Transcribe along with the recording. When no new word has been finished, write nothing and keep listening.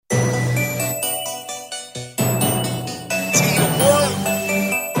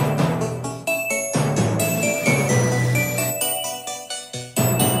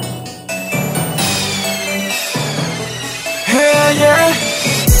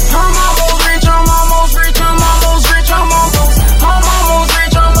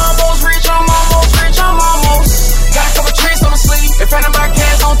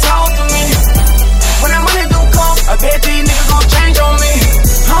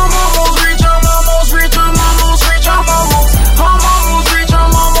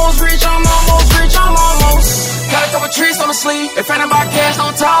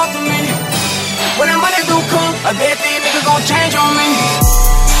gon' change on me.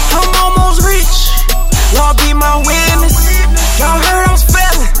 I'm almost rich, Lord be my witness. Y'all heard I was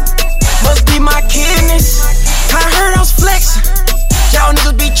failing, must be my kidneys. I heard I was flexing, y'all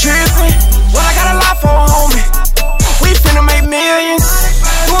niggas be trippin'. Well, I got a lot for a homie, we finna make millions.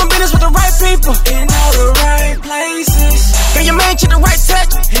 Doing business with the right people, in all the right places. Get your man to the right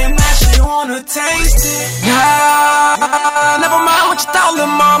touch, and now she wanna taste it. Nah, never mind what you thought,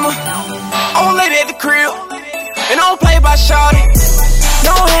 little mama. Old lady at the crib, and don't play by shorty.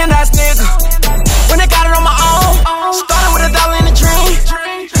 No handouts, nigga. When I got it on my own, started with $1 in a dream,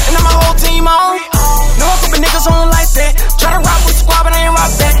 and now my whole team on. No a couple niggas on like that. Try to rock with the squad, but I ain't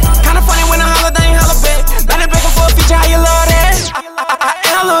rock that. Kinda funny when I holler, they ain't holler back. Now they begging for a feature, how you love that? I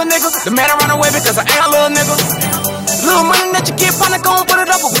ain't a little nigga. The man I run away because I ain't a little nigga. Little money that you get, finna gon' put it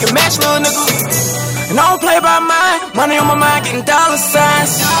up, but we can match, little nigga. And I don't play by mine, money on my mind, getting dollar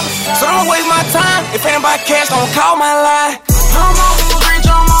signs. So don't waste my time, if ain't about cash, don't call my line. I'm almost rich,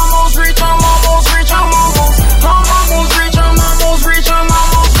 I'm almost rich, I'm almost rich, I'm almost. I'm almost rich, I'm almost rich, I'm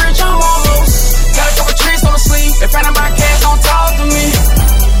almost rich, I'm almost. Got a couple tricks on the sleeve, if ain't about cash, don't talk to me.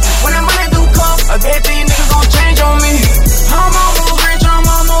 When the money do come, I bet these niggas gon' change on me. I'm almost rich, I'm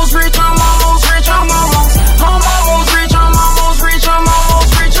almost rich, I'm almost rich, I'm almost. I'm almost rich, I'm almost rich, I'm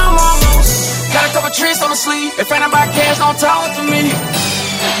almost rich, I'm almost. Got a couple tricks on the sleeve, if ain't about cash, don't talk to me.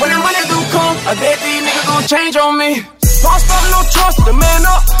 When the money do come, I bet these niggas gon' change on me. Lost up, no trust, the man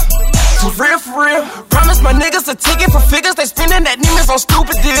up. For real. Promise my niggas a ticket for figures, they spending that niggas on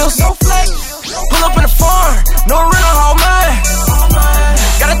stupid deals. No flex, pull up in the farm, no rental, all mine.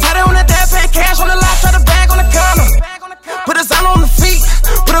 Got a title on the dad, pay cash on the lot, try to bag on the counter. Put a sign on the feet,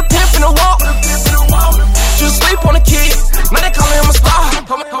 put a pimp in the walk. Just sleep on the kid, now they callin' him a star.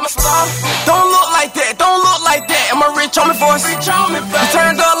 Don't look like that, don't look like that. Am I rich on me for us? You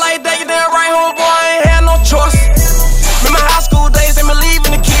turned up like that, you damn right, homeboy, I ain't had no choice. Remember high school days, they been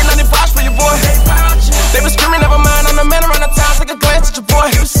leaving the kid, now they vouch for your boy. They been screaming, never mind, I'm the man around the town, take a glance at your boy.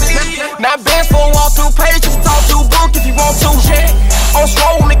 Not bands for a walk-through page, you can talk to a book if you want to. On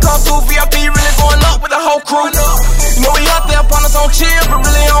stroll when we come through, VIP really going up with the whole crew. You know we up there, partners on chill, but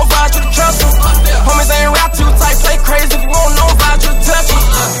really on vibes, you can trust them. Homies ain't rap too tight, play crazy, if you want no vibes, you touch them.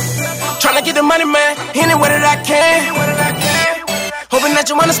 Tryna get the money, man, any way that I can. Hoping that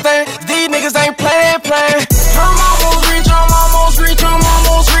you understand, these niggas ain't playing. I'm almost rich, I'm almost rich, I'm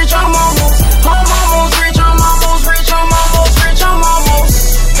almost rich, I'm almost. I'm almost rich, I'm almost rich, I'm almost rich, I'm almost.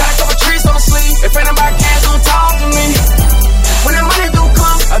 Got a couple trees on the sleeve, if ain't about cash, don't talk to me. When the money do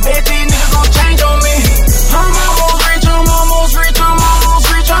come, I bet these niggas gon' change on me. I'm almost rich, I'm almost rich, I'm almost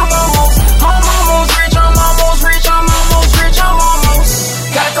rich, I'm almost. I'm almost rich, I'm almost rich, I'm almost rich, I'm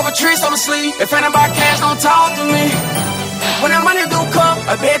almost. Got a couple trees on the sleeve, if ain't about cash, don't talk to me. When the money do come,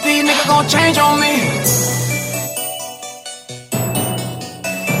 I bet these niggas gon' change on me.